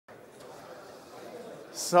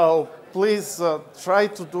So please try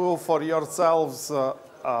to do for yourselves the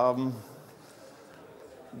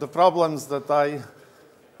problems that I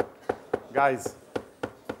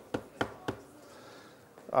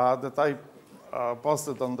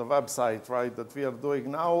posted on the website, right, that we are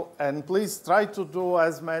doing now. And please try to do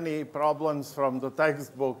as many problems from the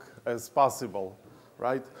textbook as possible,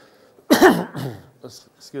 right?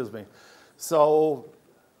 Excuse me. So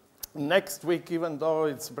next week, even though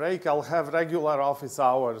it's break, I'll have regular office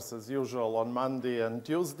hours as usual on Monday and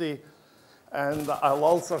Tuesday. And I'll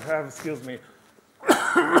also have, excuse me,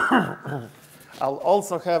 I'll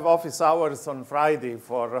also have office hours on Friday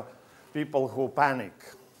for people who panic,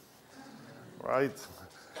 right?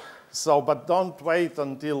 So, but don't wait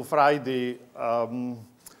until Friday,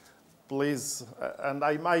 please. And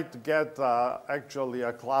I might get actually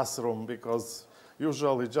a classroom because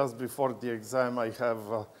usually just before the exam I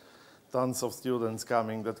have tons of students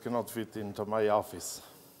coming that cannot fit into my office.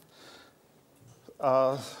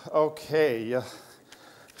 Okay,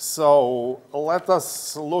 so let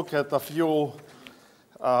us look at a few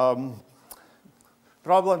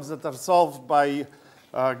problems that are solved by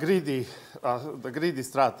the greedy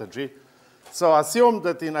strategy. So assume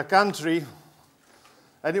that in a country,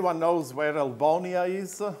 anyone knows where Elbonia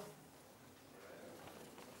is?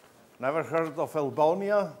 Never heard of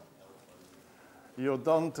Elbonia? You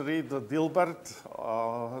don't read Dilbert,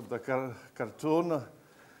 the cartoon?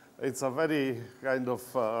 It's a very kind of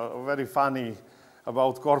very funny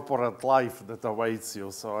about corporate life that awaits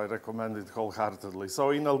you, so I recommend it wholeheartedly. So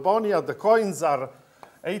in Elbonia, the coins are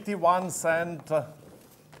 81 cents,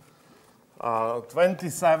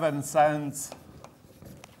 27 cents,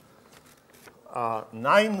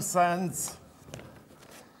 9 cents,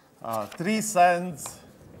 3 cents,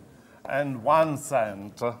 and 1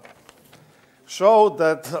 cent. Show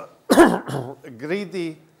that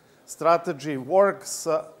greedy strategy works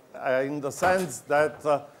in the sense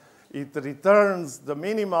that it returns the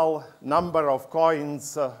minimal number of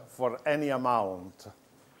coins for any amount.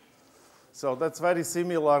 So that's very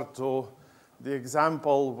similar to the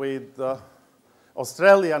example with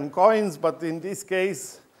Australian coins, but in this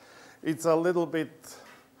case, it's a little bit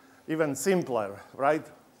even simpler, right?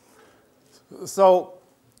 So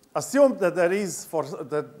assume that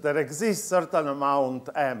there exists certain amount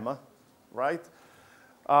M, right,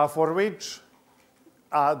 for which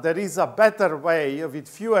there is a better way with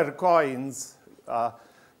fewer coins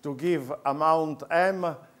to give amount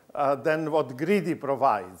M than what greedy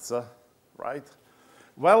provides, right?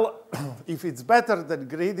 Well, if it's better than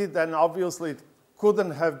greedy, then obviously it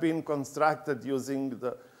couldn't have been constructed using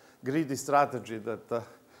the greedy strategy that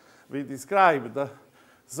we described.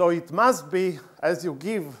 So it must be, as you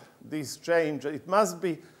give this change, there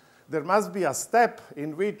must be a step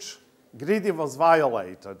in which greedy was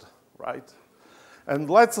violated, right? And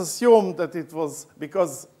let's assume that it was,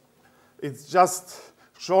 because it's just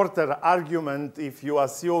shorter argument if you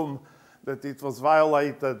assume that it was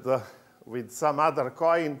violated with some other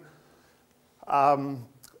coin.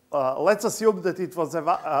 Let's assume that it was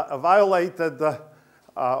violated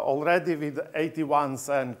already with 81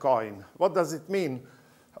 cent coin. What does it mean?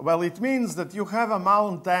 Well, it means that you have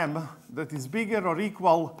amount M that is bigger or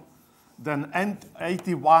equal than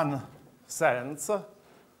 81 cents,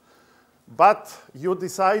 but you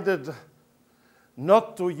decided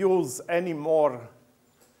not to use any more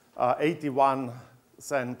 81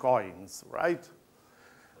 cent coins, right?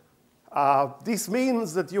 This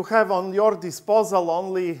means that you have on your disposal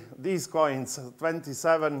only these coins,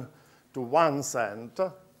 27 to 1 cent.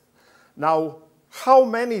 Now, how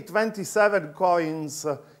many 27 coins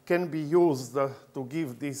can be used to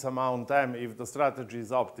give this amount M if the strategy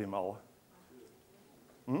is optimal?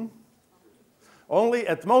 Only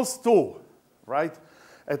at most 2, right?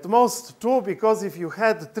 At most 2, because if you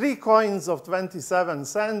had 3 coins of 27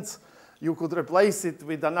 cents, you could replace it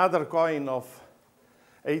with another coin of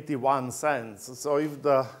 81 cents. So if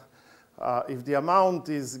the amount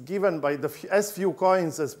is given by as few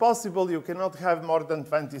coins as possible, you cannot have more than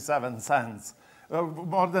 27 cents,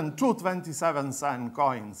 more than 2 27-cent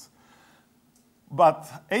coins. But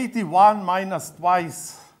 81 minus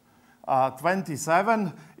twice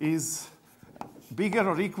 27 is bigger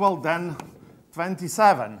or equal than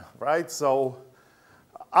 27, right? So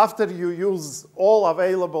after you use all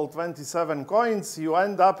available 27 coins, you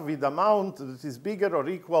end up with amount that is bigger or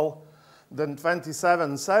equal than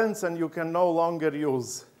 27 cents, and you can no longer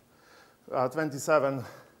use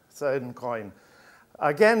 27-cent coin.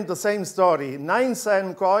 Again, the same story.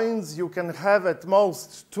 9-cent coins, you can have at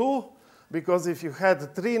most 2, because if you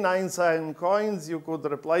had 3 9-cent coins, you could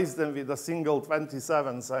replace them with a single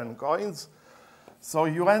 27-cent coins. So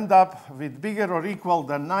you end up with bigger or equal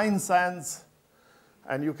than 9 cents,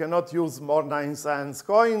 and you cannot use more 9 cents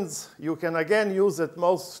coins. You can again use at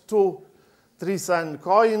most 2 3-cent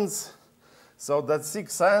coins. So that's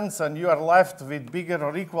 6 cents, and you are left with bigger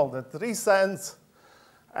or equal than 3 cents,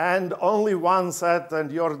 and only 1 set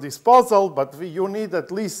at your disposal, but you need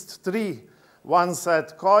at least 3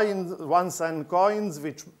 1-cent coins,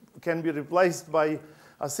 which can be replaced by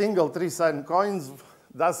a single 3-cent coins.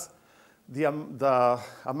 Thus, the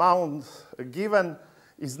amount given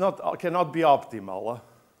cannot be optimal.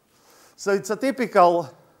 So it's a typical,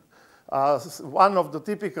 one of the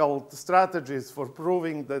typical strategies for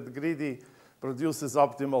proving that greedy produces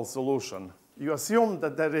optimal solution. You assume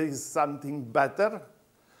that there is something better.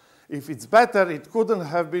 If it's better, it couldn't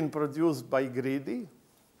have been produced by greedy.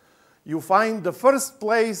 You find the first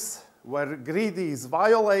place where greedy is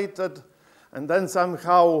violated, and then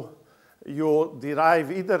somehow you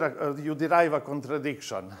derive a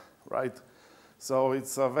contradiction, right? So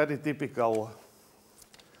it's a very typical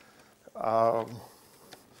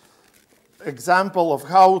example of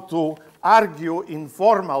how to argue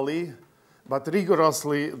informally but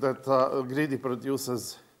rigorously that greedy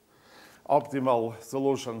produces optimal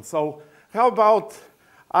solution. So how about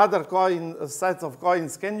other sets of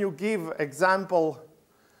coins? Can you give example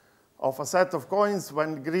of a set of coins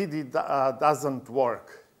when greedy doesn't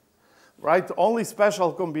work? Right? Only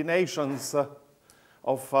special combinations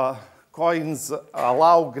of coins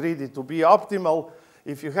allow greedy to be optimal.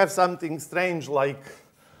 If you have something strange like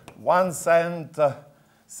 1 cent,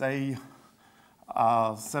 say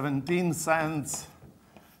 17 cents,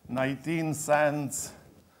 19 cents,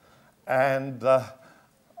 and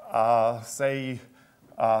say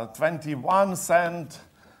 21 cents,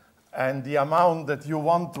 and the amount that you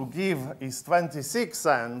want to give is 26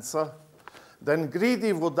 cents, then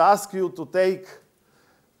greedy would ask you to take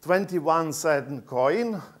 21-cent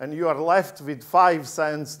coin, and you are left with 5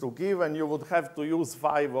 cents to give, and you would have to use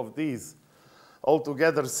 5 of these.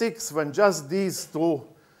 Altogether 6, when just these two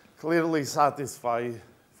clearly satisfy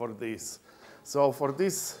for this. So for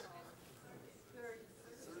this,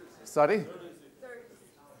 sorry?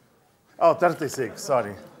 36,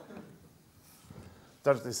 sorry.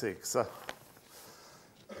 36.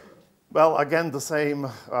 Well, again, the same.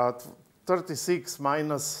 36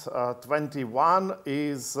 minus 21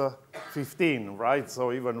 is 15, right?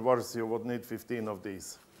 So even worse, you would need 15 of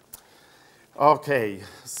these. Okay,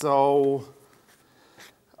 so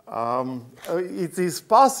it is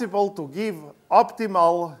possible to give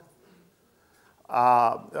optimal,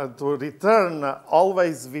 to return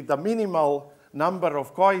always with a minimal number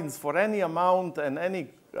of coins for any amount and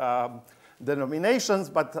any denominations,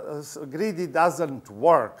 but greedy doesn't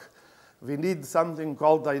work. We need something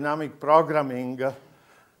called dynamic programming,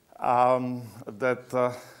 but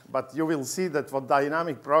you will see that what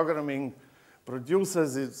dynamic programming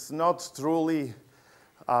produces is not truly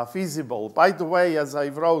feasible. By the way, as I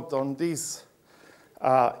wrote on this,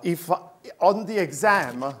 if on the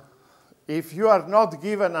exam, if you are not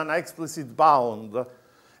given an explicit bound,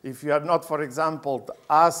 if you are not, for example,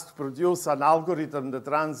 asked to produce an algorithm that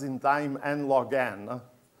runs in time n log n,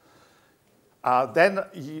 then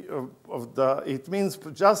it means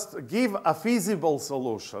just give a feasible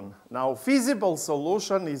solution. Now, feasible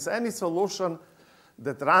solution is any solution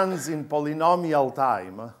that runs in polynomial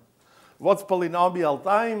time. What's polynomial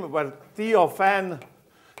time? Where T of n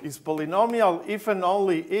is polynomial if and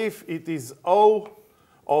only if it is O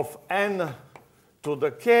of n to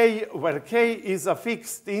the k, where k is a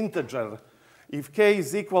fixed integer. If k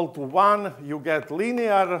is equal to 1, you get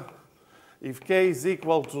linear. If k is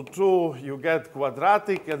equal to 2, you get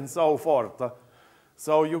quadratic, and so forth.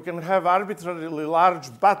 So you can have arbitrarily large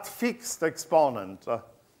but fixed exponent.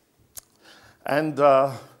 And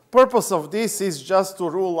the purpose of this is just to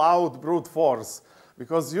rule out brute force,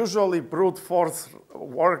 because usually brute force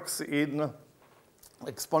works in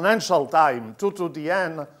exponential time, 2 to the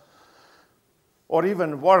n, or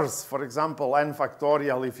even worse, for example, n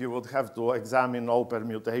factorial, if you would have to examine all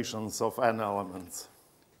permutations of n elements.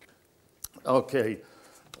 Okay,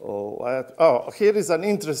 here is an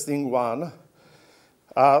interesting one.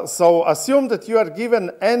 So assume that you are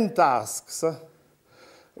given n tasks,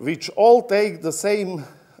 which all take the same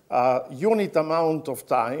unit amount of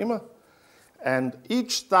time, and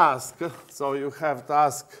each task, so you have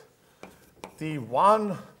task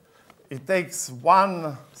T1, it takes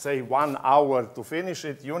say 1 hour to finish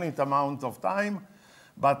it, unit amount of time,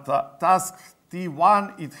 but task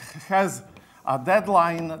T1, it has a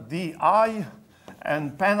deadline di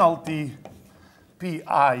and penalty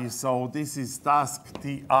pi. So this is task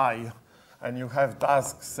ti, and you have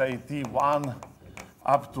tasks, say, T1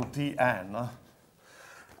 up to Tn.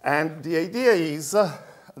 And the idea is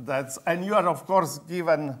that, and you are of course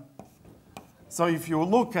given, so if you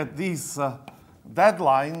look at these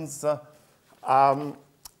deadlines,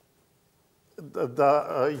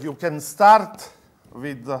 you can start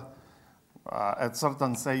with, at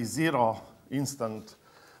certain, say, 0 instant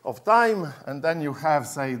of time, and then you have,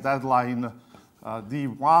 say, deadline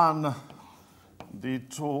D1,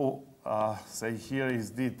 D2, say here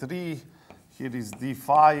is D3, here is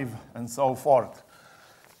D5, and so forth.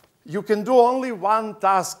 You can do only one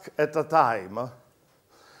task at a time.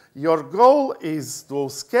 Your goal is to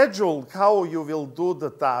schedule how you will do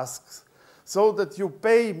the tasks so that you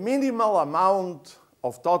pay minimal amount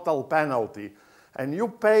of total penalty. And you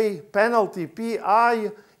pay penalty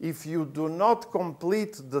PI if you do not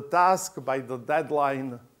complete the task by the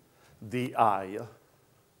deadline DI.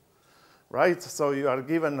 Right? So you are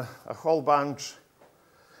given a whole bunch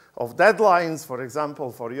of deadlines, for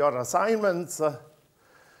example, for your assignments,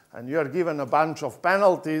 and you are given a bunch of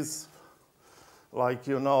penalties, like,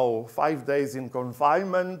 5 days in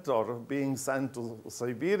confinement, or being sent to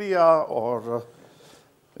Siberia, or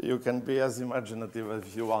you can be as imaginative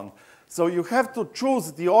as you want. So you have to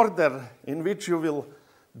choose the order in which you will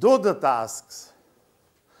do the tasks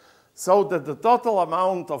so that the total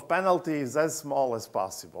amount of penalty is as small as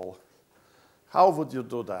possible. How would you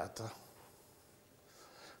do that?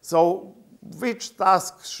 So which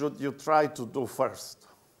task should you try to do first?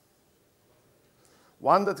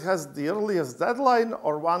 One that has the earliest deadline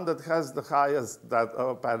or one that has the highest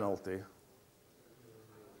penalty?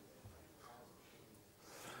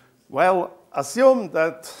 Well, assume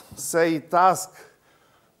that, say, task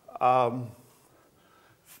 5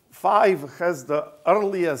 has the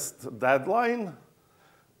earliest deadline,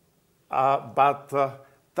 but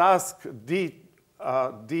task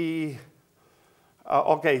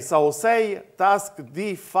okay, so say task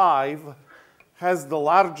D5 has the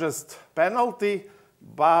largest penalty,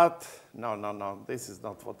 but no, this is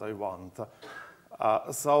not what I want.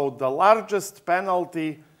 So the largest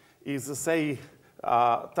penalty is, say,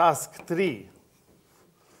 task 3.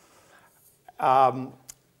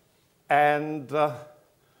 And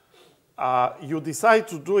you decide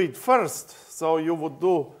to do it first, so you would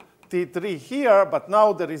do T3 here, but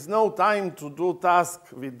now there is no time to do task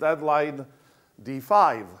with deadline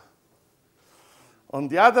D5. On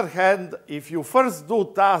the other hand, if you first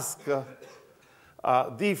do task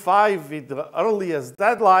D5 with the earliest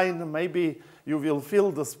deadline, maybe you will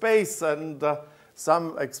fill the space and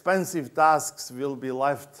some expensive tasks will be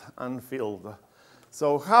left unfilled.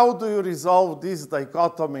 So how do you resolve this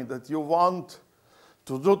dichotomy that you want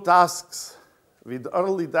to do tasks with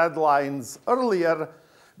early deadlines earlier,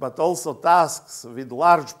 but also tasks with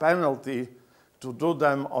large penalty to do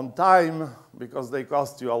them on time because they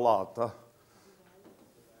cost you a lot?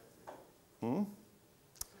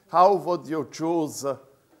 How would you choose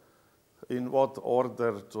in what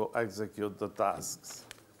order to execute the tasks?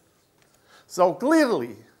 So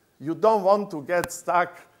clearly, you don't want to get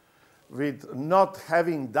stuck with not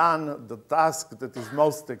having done the task that is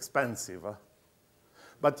most expensive.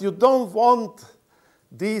 But you don't want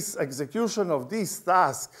this execution of this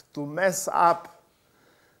task to mess up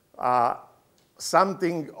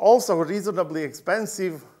something also reasonably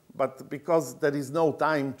expensive, but because there is no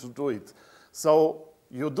time to do it. So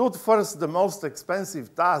you do first the most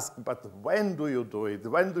expensive task, but when do you do it?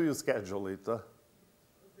 When do you schedule it?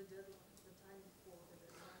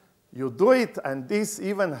 You do it, and this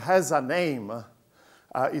even has a name.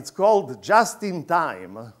 It's called just in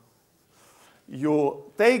time.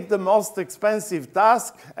 You take the most expensive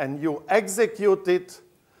task and you execute it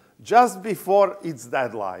just before its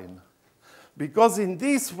deadline. Because in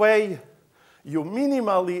this way, you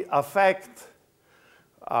minimally affect,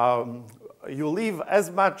 you leave as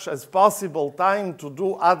much as possible time to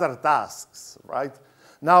do other tasks, right?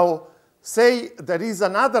 Now, say there is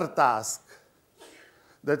another task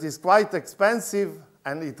that is quite expensive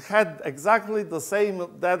and it had exactly the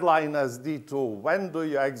same deadline as D2. When do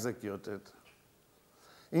you execute it?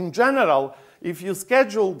 In general, if you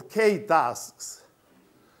scheduled K tasks,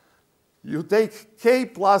 you take K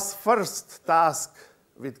plus first task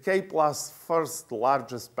with K plus first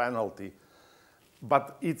largest penalty,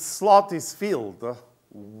 but its slot is filled.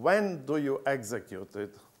 When do you execute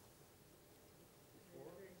it?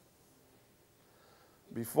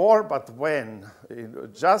 Before, but when?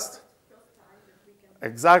 Just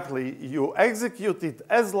exactly, you execute it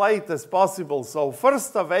as late as possible. So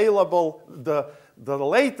first available, the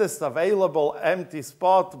latest available empty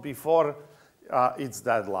spot before its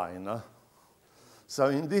deadline. So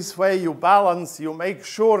in this way, you balance, you make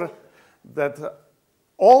sure that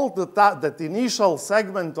all that initial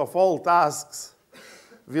segment of all tasks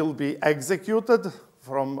will be executed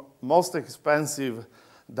from most expensive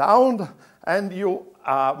down, and you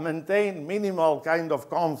maintain minimal kind of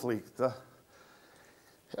conflict.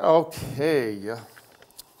 Okay.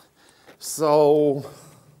 So,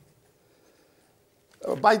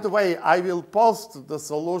 by the way, I will post the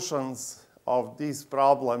solutions of these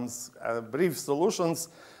problems, brief solutions,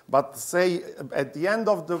 but say at the end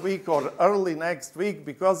of the week or early next week,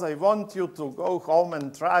 because I want you to go home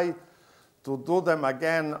and try to do them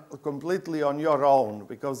again completely on your own,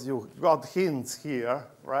 because you got hints here,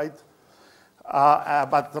 right?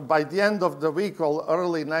 But by the end of the week or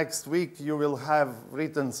early next week, you will have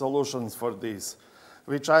written solutions for this,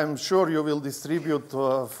 which I'm sure you will distribute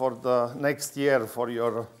for the next year for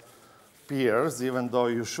your peers, even though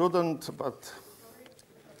you shouldn't, but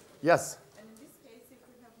yes? And in this case, if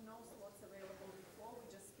we have no slots available before,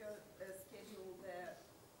 we just schedule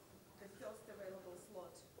the first available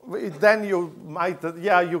slot. Then you might,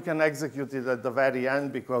 yeah, you can execute it at the very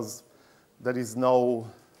end because there is no,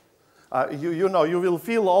 you know, you will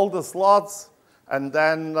fill all the slots, and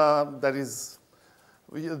then there is,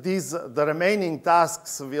 the remaining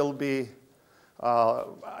tasks will be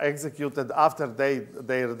executed after their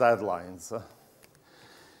deadlines.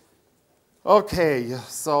 Okay,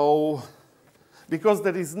 so because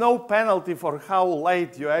there is no penalty for how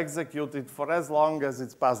late you execute it for as long as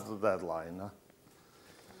it's past the deadline.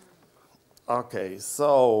 Okay,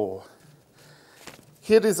 so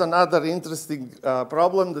here is another interesting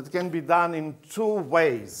problem that can be done in two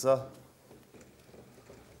ways.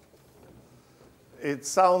 It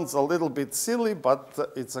sounds a little bit silly,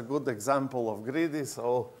 but it's a good example of greedy,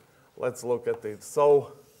 so let's look at it.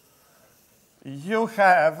 So you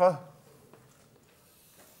have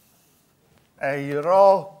a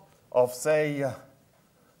row of, say,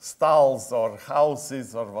 stalls or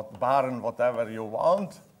houses or barn, whatever you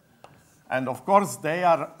want. And of course, they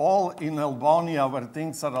are all in Elbonia where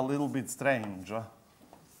things are a little bit strange.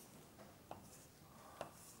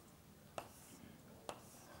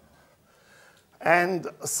 And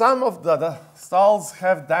some of the stalls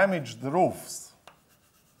have damaged roofs.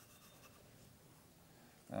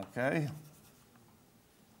 Okay?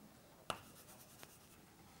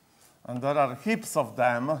 And there are heaps of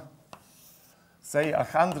them, say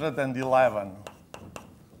 111.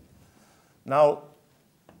 Now,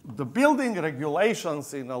 the building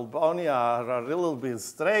regulations in Elbonia are a little bit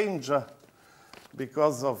strange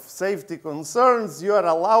because of safety concerns. You are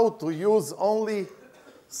allowed to use only,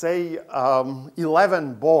 say,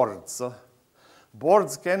 11 boards.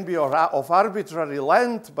 Boards can be of arbitrary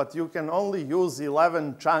length, but you can only use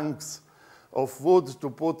 11 chunks of wood to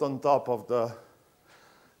put on top of the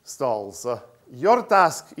stalls. Your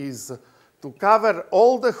task is to cover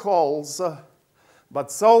all the holes, but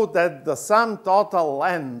so that the sum total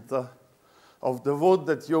length of the wood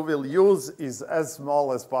that you will use is as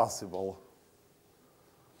small as possible.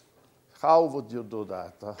 How would you do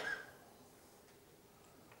that?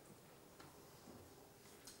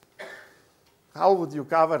 How would you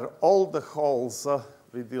cover all the holes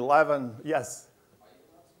with 11? Yes? Are you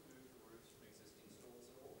allowed to move the roofs from existing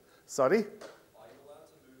stalls at all? Sorry? Are you allowed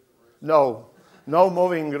to move the roofs? No. No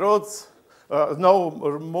moving roofs. No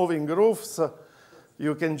moving roofs.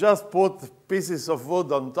 You can just put pieces of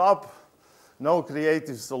wood on top. No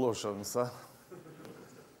creative solutions.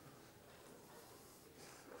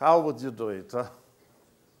 How would you do it?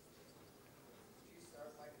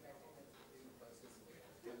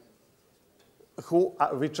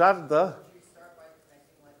 Which are the?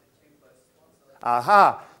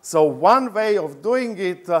 Aha. So one way of doing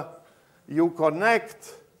it, you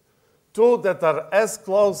connect two that are as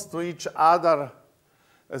close to each other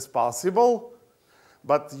as possible,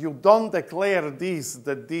 but you don't declare this,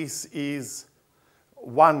 that this is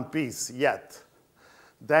one piece yet.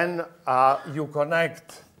 Then you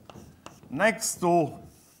connect next two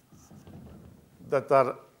that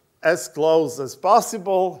are as close as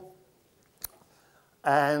possible.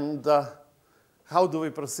 And how do we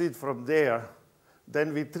proceed from there?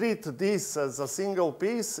 Then we treat this as a single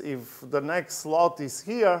piece if the next slot is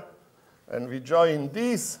here, and we join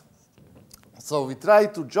this. So we try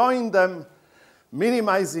to join them,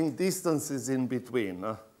 minimizing distances in between.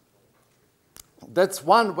 That's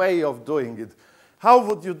one way of doing it. How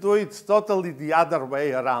would you do it totally the other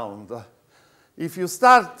way around? If you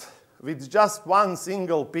start with just one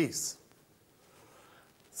single piece,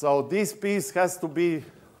 so this piece has to be,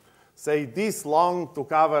 say, this long to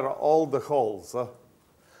cover all the holes.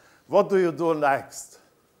 What do you do next?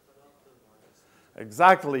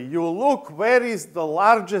 Exactly. You look where is the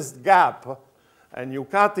largest gap, and you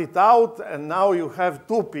cut it out, and now you have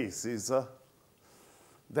two pieces.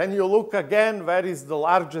 Then you look again, where is the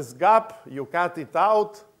largest gap? You cut it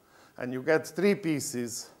out, and you get 3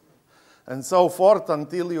 pieces, and so forth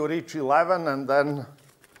until you reach 11, and then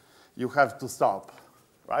you have to stop,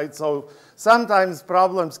 right? So sometimes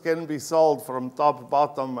problems can be solved from top,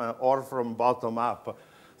 bottom, or from bottom up.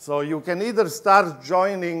 So you can either start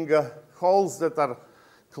joining holes that are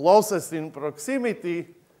closest in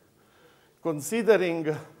proximity,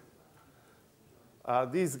 considering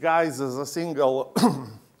these guys as a single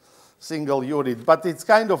unit. But it's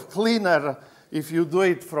kind of cleaner if you do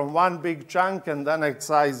it from one big chunk and then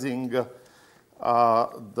excising the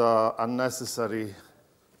unnecessary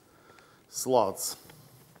slots.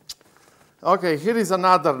 Okay, here is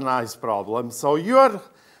another nice problem. So you are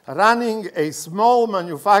running a small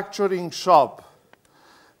manufacturing shop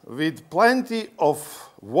with plenty of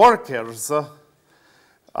workers,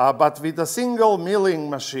 but with a single milling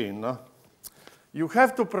machine. You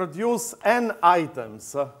have to produce n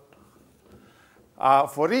items.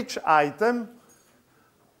 For each item,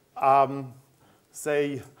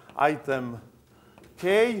 say item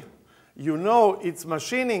K, you know its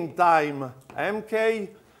machining time MK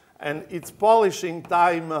and its polishing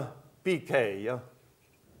time PK,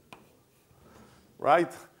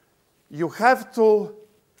 right? You have to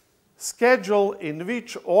schedule in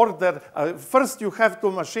which order. First you have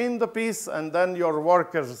to machine the piece and then your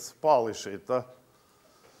workers polish it,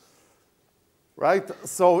 right?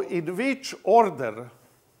 So in which order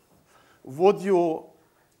would you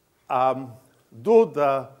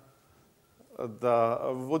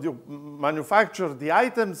would you manufacture the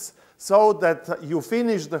items so that you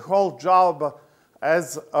finish the whole job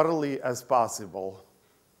as early as possible?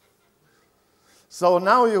 So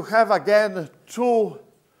now you have again 2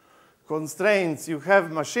 constraints. You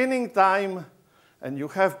have machining time and you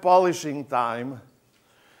have polishing time.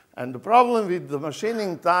 And the problem with the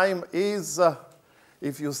machining time is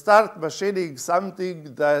if you start machining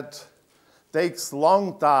something that takes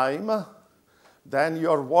long time, then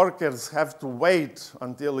your workers have to wait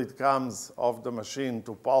until it comes off the machine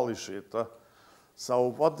to polish it. So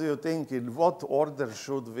what do you think? In what order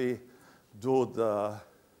should we do the...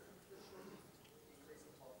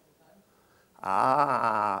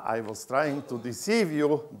 I was trying to deceive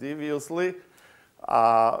you deviously,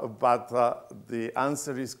 but the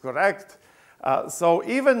answer is correct. So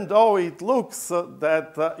even though it looks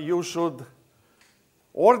that you should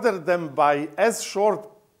order them by as short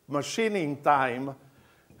machining time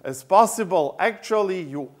as possible, actually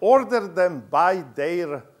you order them by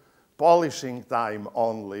their polishing time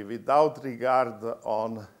only, without regard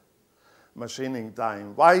on machining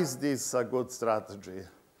time. Why is this a good strategy?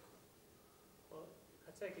 Well,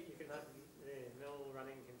 I take it you can have the mill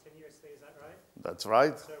running continuously, is that right? That's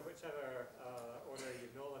right. So whichever order you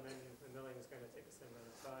mill them in, the milling is going to take the same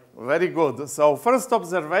amount of time. Very good. So first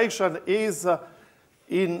observation is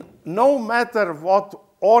in no matter what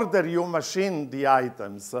order you machine the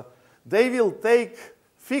items, they will take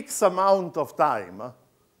fixed amount of time,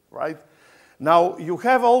 right? Now you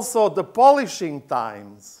have also the polishing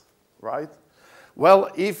times, right?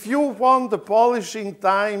 Well, if you want the polishing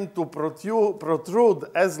time to protrude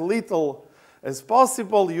as little as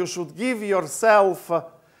possible, you should give yourself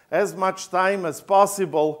as much time as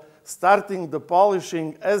possible, starting the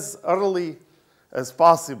polishing as early as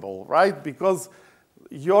possible, right? Because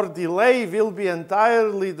your delay will be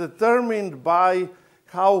entirely determined by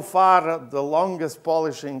how far the longest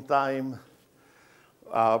polishing time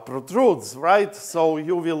protrudes, right? So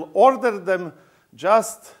you will order them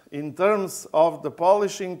just in terms of the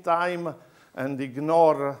polishing time and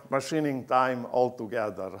ignore machining time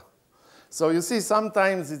altogether. So you see,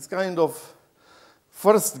 sometimes it's kind of,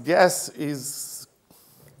 first guess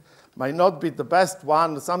might not be the best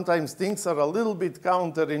one. Sometimes things are a little bit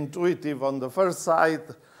counterintuitive on the first sight,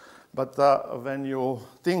 but when you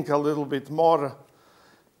think a little bit more,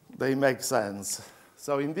 they make sense.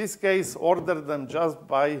 So in this case, order them just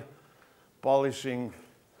by polishing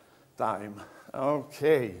time.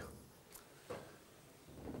 Okay.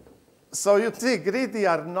 So you see, greedy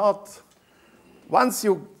are not, once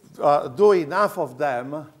you do enough of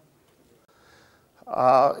them,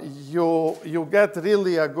 you get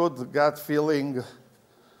really a good gut feeling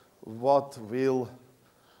what will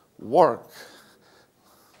work.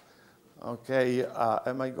 Okay,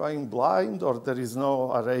 am I going blind or there is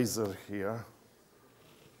no eraser here?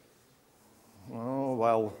 Oh,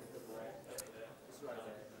 well.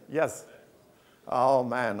 Yes. Oh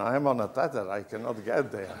man, I'm on a tether, I cannot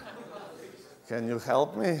get there. Can you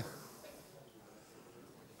help me?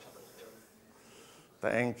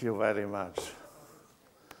 Thank you very much.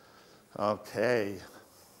 Okay.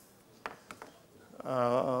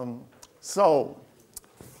 So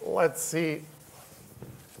let's see.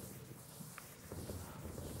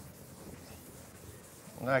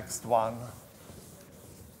 Next one.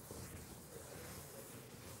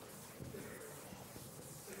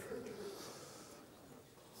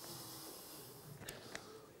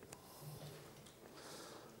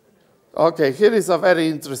 Okay, here is a very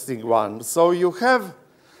interesting one. So you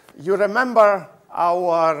remember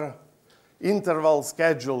our interval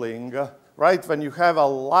scheduling, right? When you have a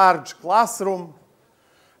large classroom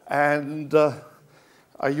and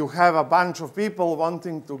you have a bunch of people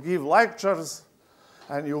wanting to give lectures,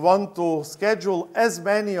 and you want to schedule as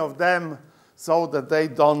many of them so that they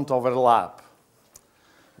don't overlap.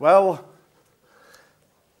 Well,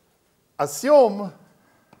 assume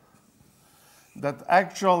that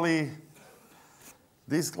actually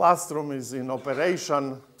this classroom is in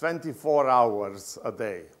operation 24 hours a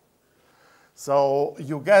day. So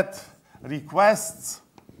you get requests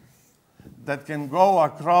that can go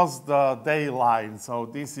across the day line. So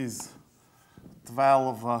this is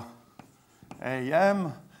 12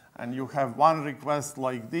 a.m., and you have one request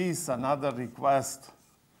like this, another request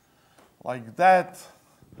like that,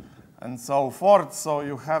 and so forth. So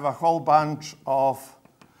you have a whole bunch of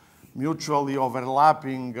mutually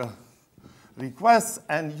overlapping requests,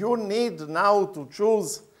 and you need now to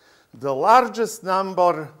choose the largest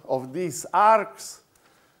number of these arcs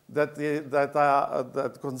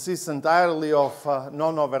that consist entirely of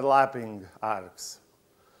non-overlapping arcs.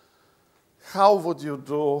 How would you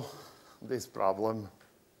do this problem?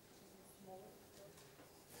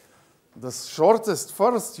 The shortest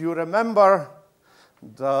first, you remember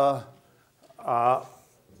the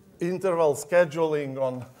interval scheduling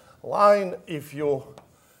online. If you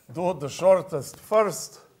do the shortest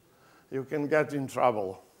first, you can get in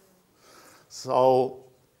trouble. So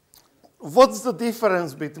what's the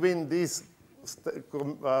difference between this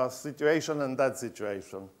situation and that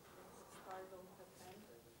situation?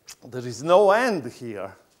 There is no end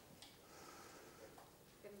here.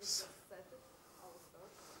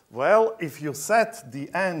 Well, if you set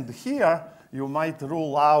the end here, you might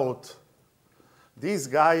rule out this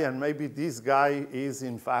guy, and maybe this guy is,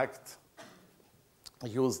 in fact,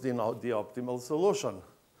 used in the optimal solution.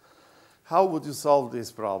 How would you solve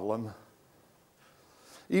this problem?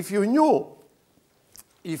 If you knew,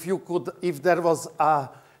 if there was a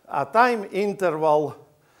time interval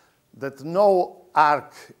that no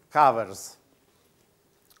arc covers,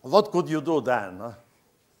 what could you do then?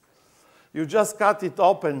 You just cut it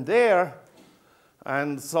open there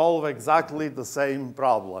and solve exactly the same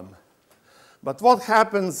problem. But what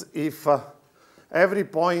happens if every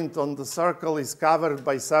point on the circle is covered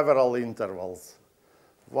by several intervals?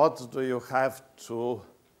 What do you have to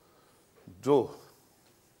do?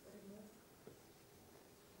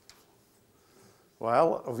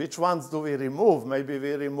 Well, which ones do we remove? Maybe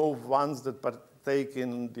we remove ones that partake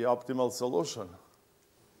in the optimal solution.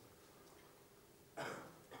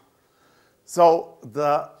 So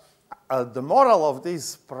the moral of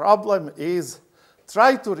this problem is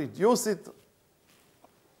try to reduce it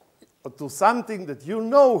to something that you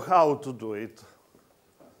know how to do it.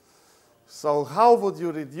 So how would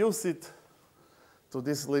you reduce it to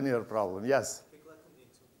this linear problem? Yes? Pick like an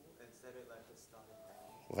interval and set it like a starting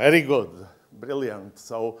point. Very good. Brilliant.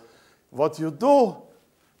 So what you do,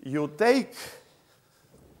 you take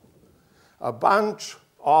a bunch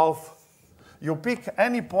of, you pick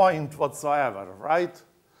any point whatsoever, right?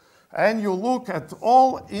 And you look at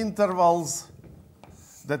all intervals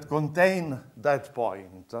that contain that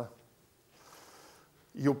point.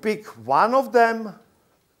 You pick one of them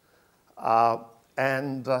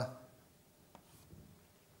and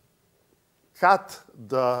cut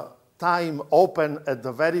the time open at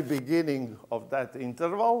the very beginning of that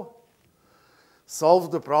interval,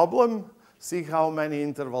 solve the problem, see how many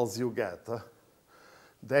intervals you get.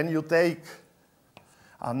 Then you take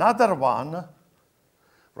another one,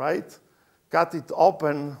 right? Cut it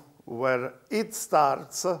open where it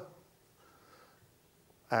starts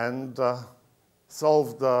and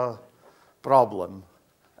solve the problem.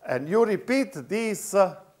 And you repeat this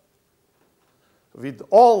with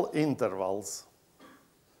all intervals,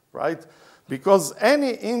 right? Because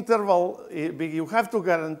any interval, you have to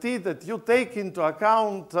guarantee that you take into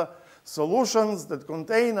account solutions that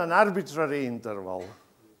contain an arbitrary interval.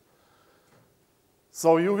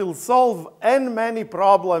 So you will solve n many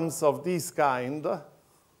problems of this kind,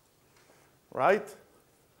 right?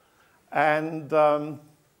 And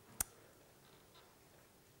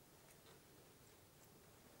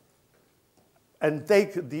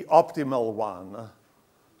take the optimal one.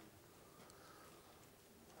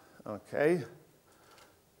 Okay.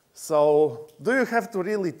 So do you have to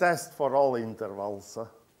really test for all intervals?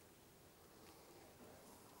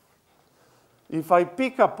 if I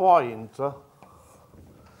pick a point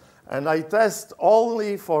and I test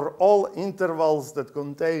only for all intervals that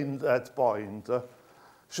contain that point,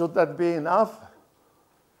 should that be enough?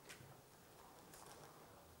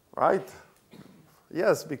 Right?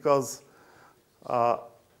 Yes, because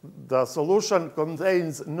the solution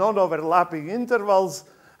contains non-overlapping intervals,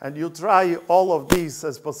 and you try all of these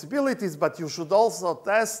as possibilities, but you should also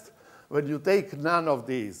test when you take none of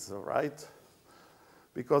these, right?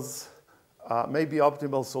 Because maybe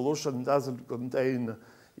optimal solution doesn't contain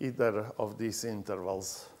either of these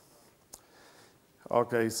intervals.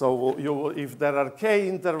 Okay, so if there are k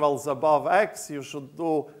intervals above x, you should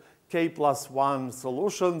do k plus 1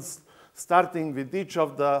 solutions, starting with each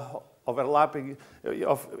of the overlapping,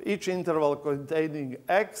 of each interval containing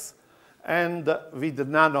x, and with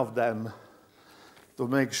none of them, to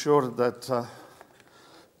make sure that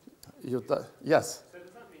yes? So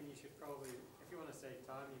does that mean you should probably, if you want to save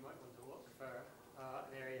time, you might want to look for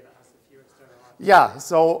an area that has a few external items? Yeah,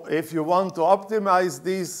 so if you want to optimize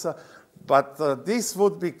this, but this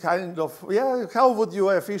would be kind of, yeah, how would you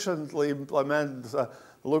efficiently implement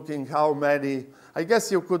looking how many? I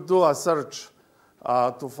guess you could do a search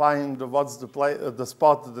to find what's the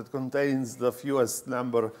spot that contains the fewest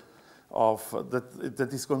number of,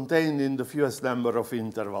 that is contained in the fewest number of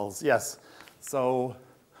intervals. Yes, so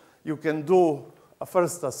you can do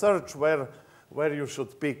first a search where you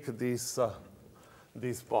should pick this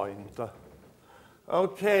point.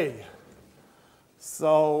 Okay,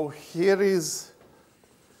 so here is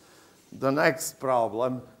the next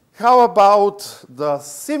problem. How about the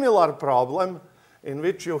similar problem in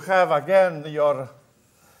which you have, again,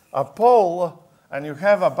 a pole, and you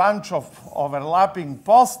have a bunch of overlapping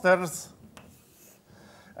posters,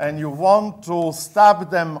 and you want to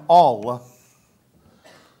stub them all?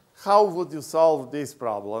 How would you solve this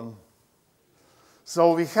problem?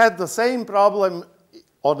 So we had the same problem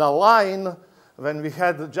on a line when we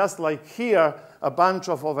had, just like here, a bunch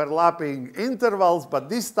of overlapping intervals, but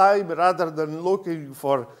this time, rather than looking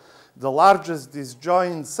for the largest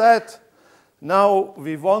disjoint set, now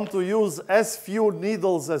we want to use as few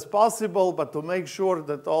needles as possible, but to make sure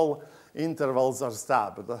that all intervals are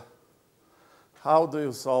stubbed. How do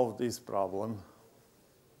you solve this problem?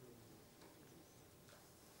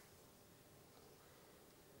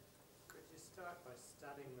 Could you start by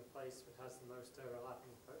studying the place that has the most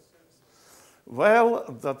overlapping posters? Well,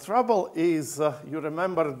 the trouble is, you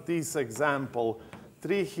remember this example,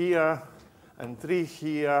 3 here, and 3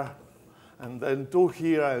 here, and then 2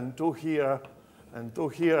 here, and 2 here, and 2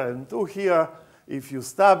 here, and 2 here. If you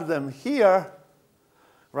stub them here,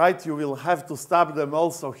 right, you will have to stub them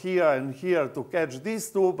also here and here to catch these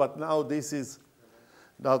two, but now this is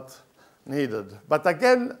not needed. But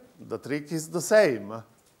again, the trick is the same.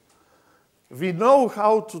 We know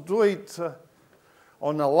how to do it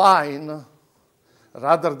on a line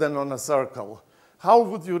rather than on a circle. How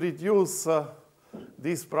would you reduce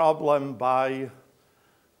this problem by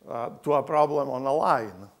to a problem on a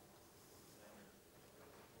line?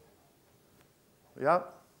 Yeah?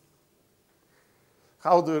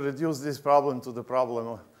 How do you reduce this problem to the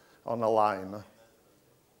problem on a line?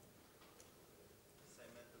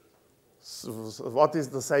 So what is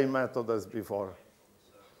the same method as before?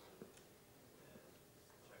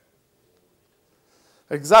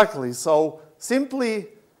 Exactly. So simply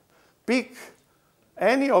pick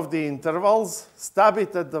any of the intervals, stub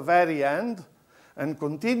it at the very end, and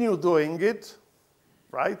continue doing it,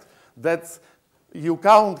 right? That's, you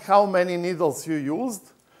count how many needles you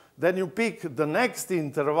used, then you pick the next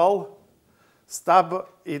interval, stub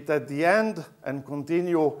it at the end, and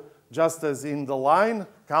continue just as in the line,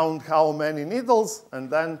 count how many needles, and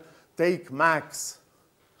then take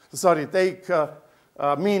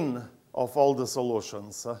mean of all the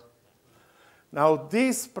solutions. Now,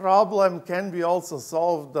 this problem can be also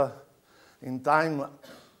solved in time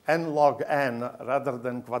n log n rather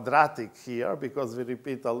than quadratic here, because we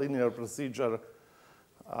repeat a linear procedure.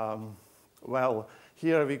 Well,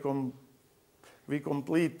 here we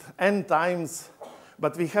complete n times,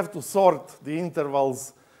 but we have to sort the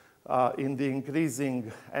intervals in the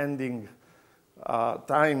increasing ending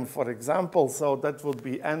time, for example. So that would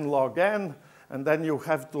be n log n, and then you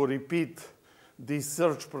have to repeat this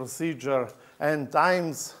search procedure n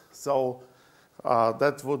times. So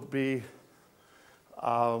that would be,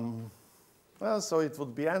 well, so it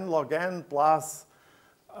would be n log n plus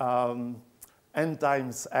n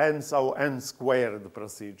times n, so n squared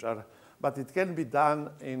procedure. But it can be done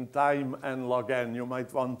in time n log n. You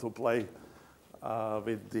might want to play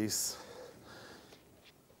with this.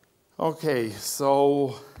 Okay,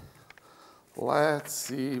 so let's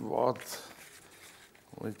see what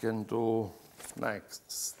we can do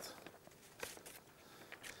next?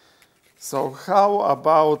 So how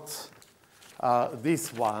about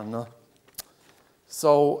this one?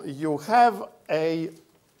 So you have a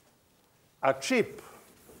chip,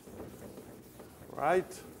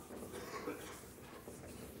 right?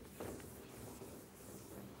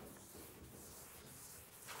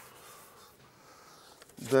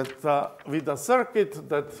 That with a circuit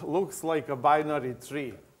that looks like a binary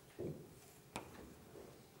tree.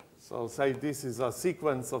 So say this is a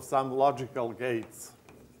sequence of some logical gates.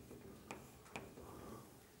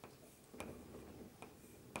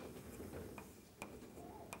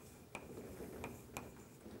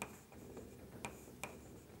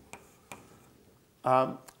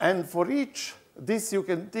 And for each, this you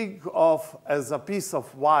can think of as a piece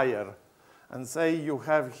of wire. And say you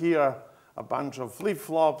have here a bunch of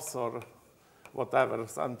flip-flops or whatever,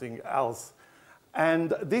 something else.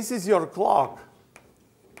 And this is your clock,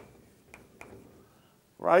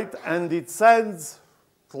 right? And it sends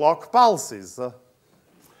clock pulses.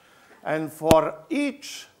 And for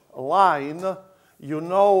each line, you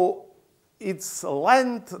know its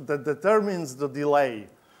length that determines the delay.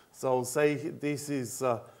 So say this is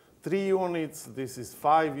 3 units, this is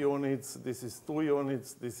 5 units, this is 2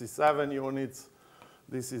 units, this is 7 units,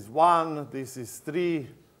 this is 1, this is 3,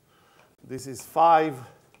 this is 5,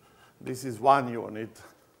 this is 1 unit.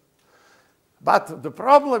 But the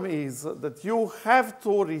problem is that you have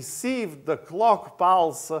to receive the clock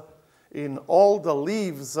pulse in all the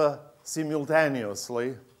leaves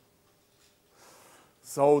simultaneously.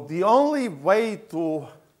 So the only way to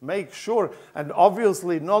make sure, and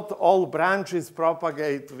obviously not all branches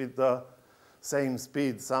propagate with the same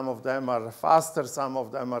speed. Some of them are faster, some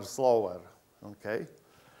of them are slower, okay?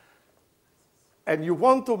 And you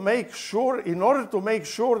want to make sure, in order to make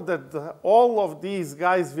sure that all of these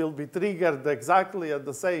guys will be triggered exactly at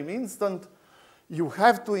the same instant, you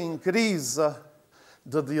have to increase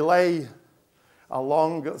the delay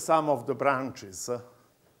along some of the branches.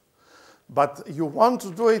 But you want to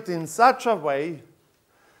do it in such a way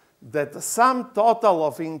that sum total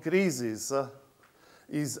of increases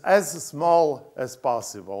is as small as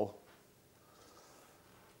possible.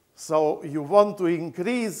 So you want to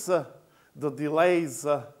increase the delays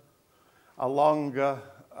along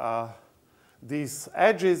these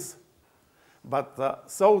edges, but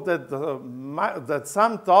so that that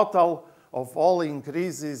sum total of all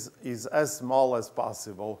increases is as small as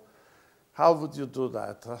possible. How would you do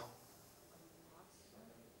that?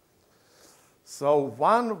 So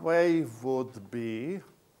one way would be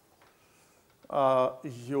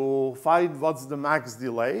you find what's the max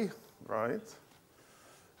delay, right?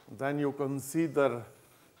 Then you consider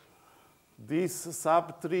this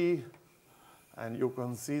subtree, and you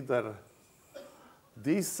consider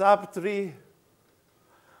this subtree,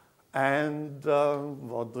 and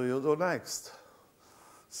what do you do next?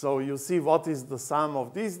 So you see what is the sum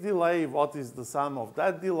of this delay, what is the sum of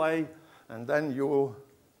that delay, and then you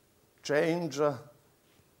change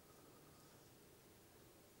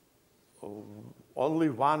only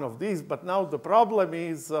one of these. But now the problem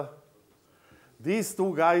is these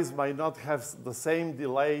two guys might not have the same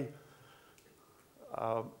delay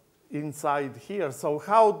inside here. So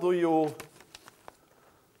how do you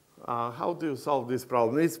solve this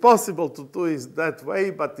problem? It's possible to do it that way,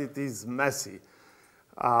 but it is messy.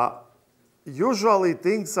 Usually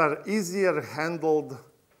things are easier handled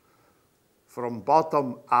from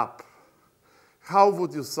bottom up. How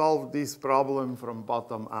would you solve this problem from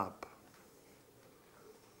bottom up?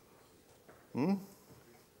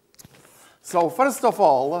 So first of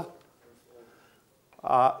all,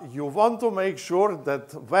 you want to make sure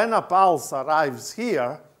that when a pulse arrives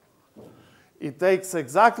here, it takes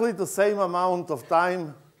exactly the same amount of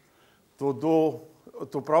time to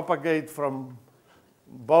propagate from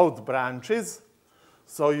both branches.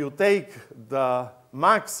 So you take the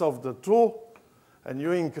max of the two and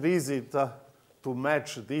you increase it to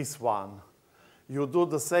match this one. You do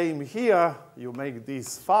the same here. You make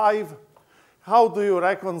this 5. How do you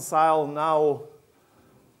reconcile now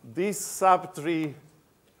this subtree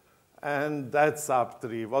and that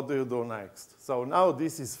subtree? What do you do next? So now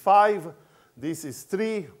this is 5, this is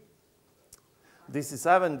 3, this is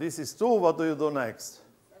 7, this is 2. What do you do next?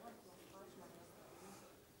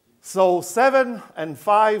 So 7 and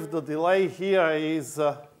 5, the delay here is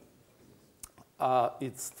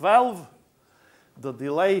it's 12. The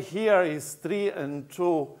delay here is 3 and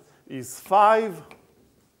 2 is 5.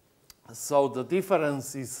 So the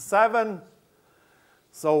difference is 7.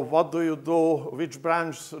 So what do you do? Which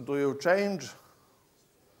branch do you change?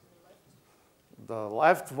 The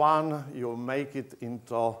left one, you make it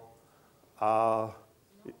into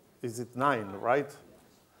is it 9, right?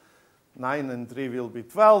 9 and 3 will be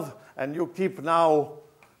 12. And you keep now,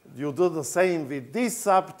 you do the same with this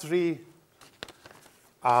subtree.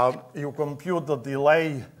 You compute the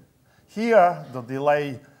delay here, the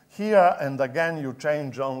delay here, and again you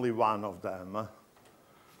change only one of them.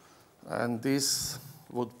 And this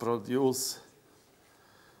would produce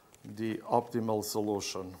the optimal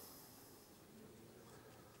solution.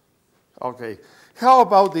 Okay, how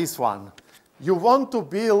about this one? You want to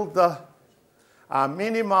build a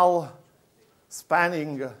minimal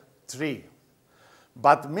spanning tree,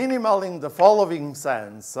 but minimal in the following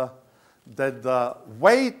sense, that the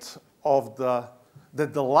weight of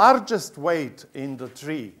that the largest weight in the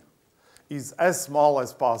tree is as small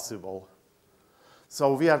as possible.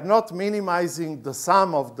 So we are not minimizing the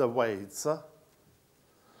sum of the weights,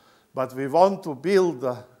 but we want to build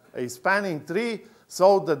a spanning tree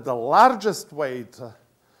so that the largest weight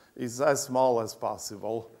is as small as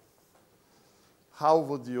possible. How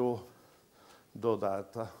would you do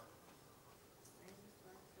that?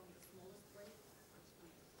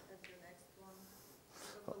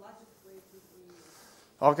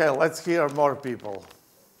 Okay, let's hear more people.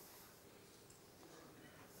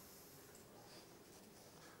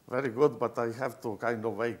 Very good, but I have to kind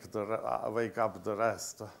of wake up the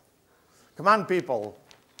rest. Come on, people.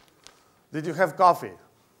 Did you have coffee?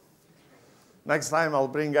 Next time I'll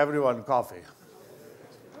bring everyone coffee.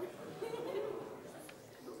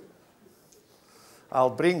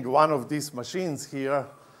 I'll bring one of these machines here,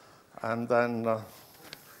 and then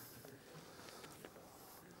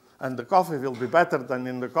and the coffee will be better than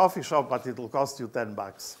in the coffee shop, but it will cost you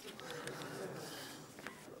 $10.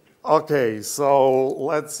 Okay, so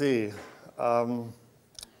let's see.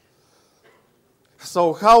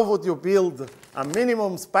 So how would you build a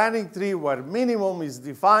minimum spanning tree where minimum is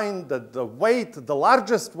defined that the weight, the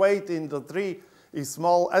largest weight in the tree is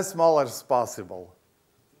small as possible?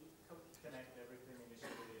 Connect everything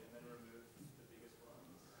initially and then remove the biggest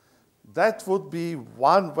ones. That would be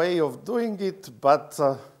one way of doing it, but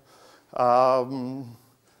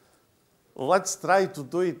let's try to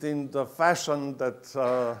do it in the fashion that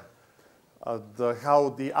how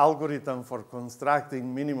the algorithm for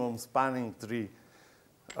constructing minimum spanning tree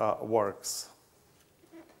works.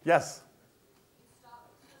 Yes?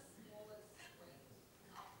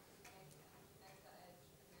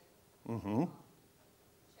 Mm-hmm.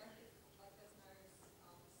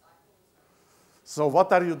 So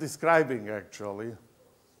what are you describing, actually?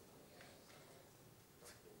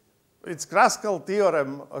 It's Kruskal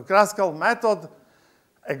theorem, a Kruskal method.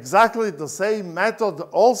 Exactly the same method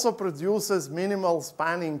also produces minimal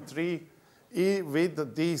spanning tree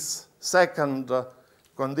with this second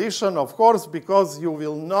condition, of course, because you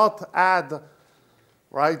will not add,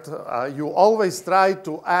 right? You always try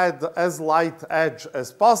to add as light edge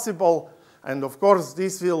as possible. And of course,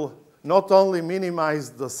 this will not only minimize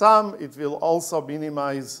the sum, it will also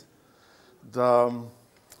minimize the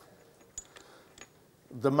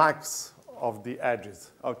max of the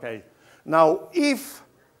edges. Okay. Now,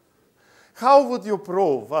 how would you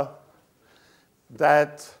prove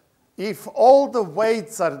that if all the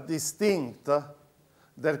weights are distinct,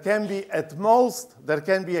 there can be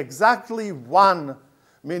exactly one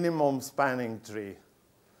minimum spanning tree?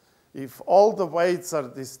 If all the weights are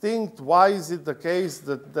distinct, why is it the case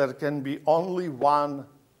that there can be only one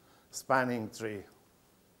spanning tree?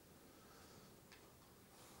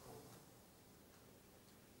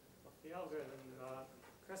 The algorithm,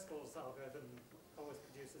 Kruskal's algorithm always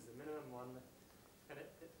produces the minimum one, and it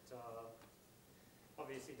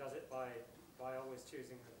obviously does it by always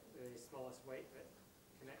choosing the smallest weight that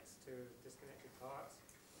connects to disconnected parts.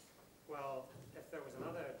 Well, if there was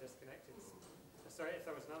another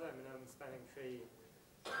minimum spanning tree, it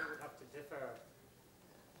would have to differ,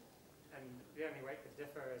 and the only way it could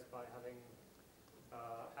differ is by having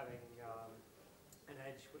an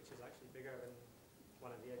edge which is actually bigger than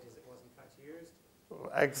one of the edges that was in fact used.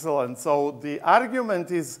 Excellent. So the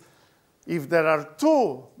argument is, if there are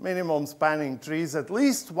two minimum spanning trees, at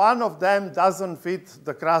least one of them doesn't fit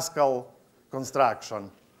the Kruskal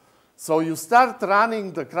construction. So you start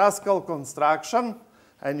running the Kruskal construction,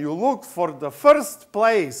 and you look for the first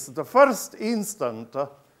place, the first instant,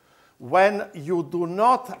 when you do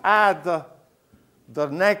not add the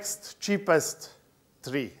next cheapest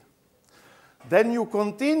tree. Then you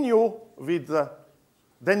continue with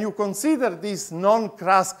then you consider this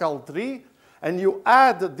non-Kruskal tree, and you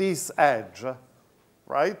add this edge,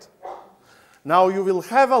 right? Now you will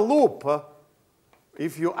have a loop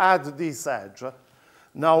if you add this edge.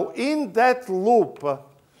 Now in that loop,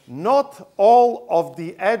 not all of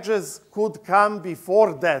the edges could come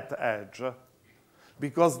before that edge.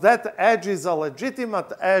 because that edge is a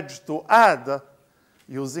legitimate edge to add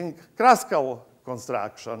using Kruskal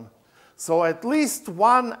construction. So at least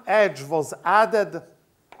one edge was added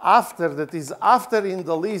after, that is after in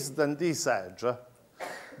the list than this edge.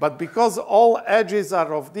 But because all edges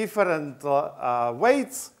are of different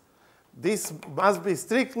weights, this must be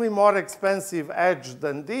strictly more expensive edge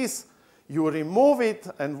than this. You remove it,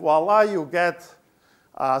 and voila, you get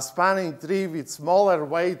a spanning tree with smaller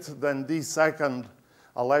weight than this second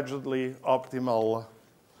allegedly optimal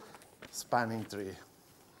spanning tree.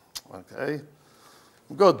 Okay,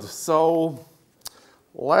 good. So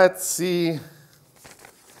let's see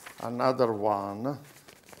another one.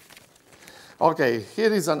 Okay,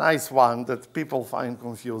 here is a nice one that people find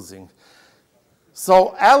confusing.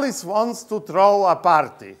 So Alice wants to throw a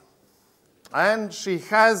party, and she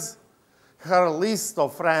has her list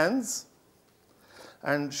of friends,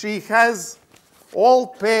 and she has all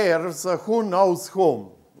pairs who knows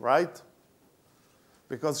whom, right?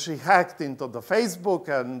 Because she hacked into the Facebook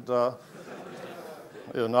and,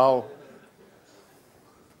 you know.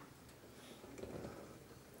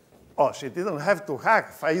 Oh, she didn't have to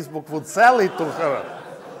hack. Facebook would sell it to her.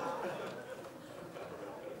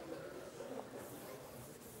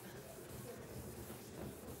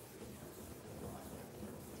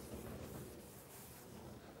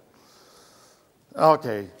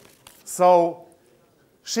 Okay, so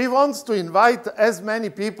she wants to invite as many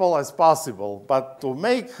people as possible, but to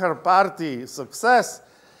make her party a success,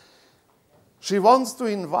 she wants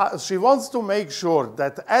to make sure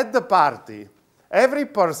that at the party, every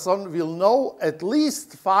person will know at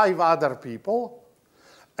least 5 other people,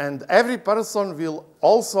 and every person will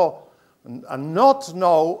also not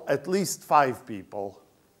know at least 5 people.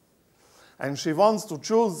 And she wants to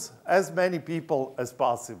choose as many people as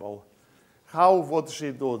possible. How would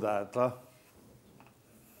she do that?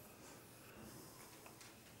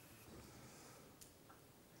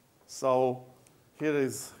 So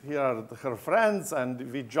here are her friends,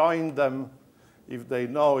 and we join them if they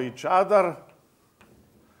know each other.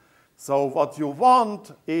 So what you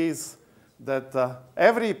want is that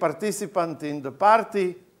every participant in the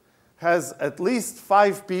party has at least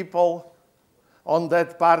 5 people on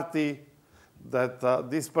that party that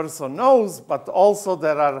this person knows, but also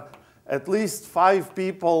there are at least 5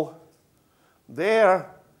 people there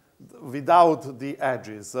without the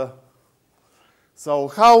edges. So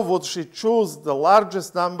how would she choose the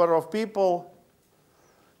largest number of people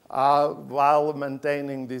while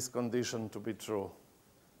maintaining this condition to be true?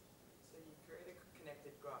 So you create a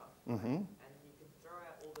connected graph, Mm-hmm. and you can throw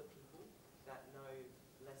out all the people that know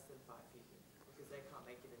less than 5 people, because they can't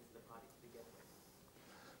make it into the party to begin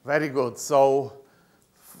with. Very good. So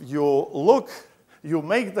you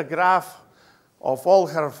make the graph of all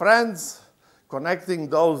her friends, connecting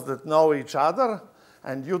those that know each other,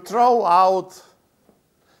 and you throw out,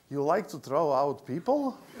 you like to throw out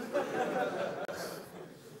people?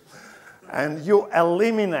 And you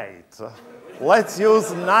eliminate. Let's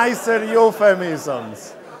use nicer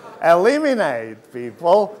euphemisms. Eliminate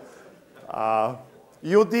people.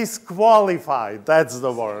 You disqualify, that's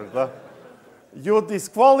the word. You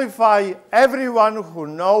disqualify everyone who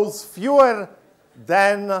knows fewer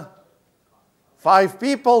than 5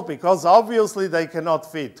 people, because obviously they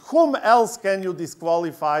cannot fit. Whom else can you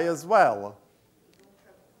disqualify as well?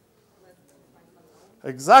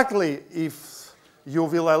 Exactly. If you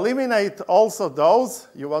will eliminate also those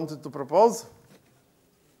you wanted to propose.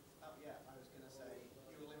 Yeah, I was going to say,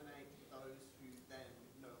 you eliminate those who then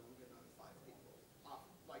no longer know 5 people.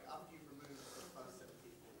 Like after you've removed the first set of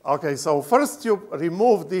people. Okay, so first you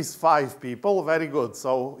remove these 5 people. Very good.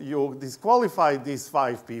 So you disqualify these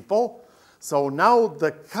 5 people. So now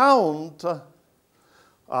the count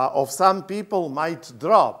of some people might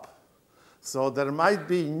drop. So there might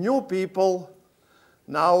be new people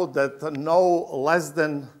now that know less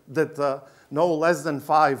than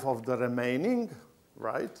 5 of the remaining,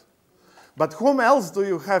 right? But whom else do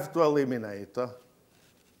you have to eliminate?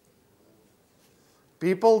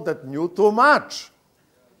 People that knew too much.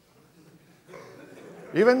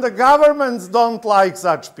 Even the governments don't like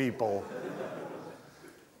such people.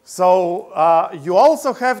 So you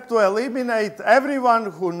also have to eliminate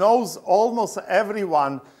everyone who knows almost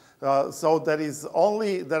everyone. So there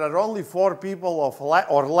are only 4 people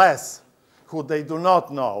or less who they do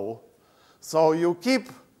not know. So you keep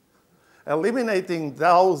eliminating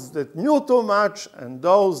those that knew too much and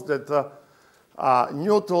those that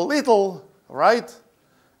knew too little, right?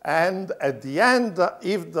 And at the end,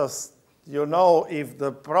 if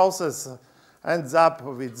the process ends up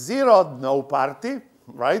with 0, no party,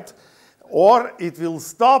 right? Or it will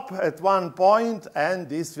stop at one point, and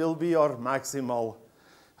this will be your maximal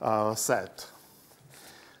set.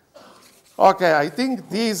 Okay, I think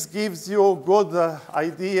this gives you a good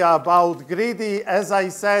idea about greedy. As I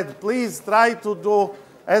said, please try to do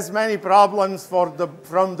as many problems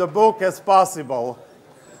from the book as possible.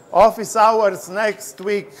 Office hours next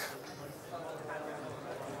week.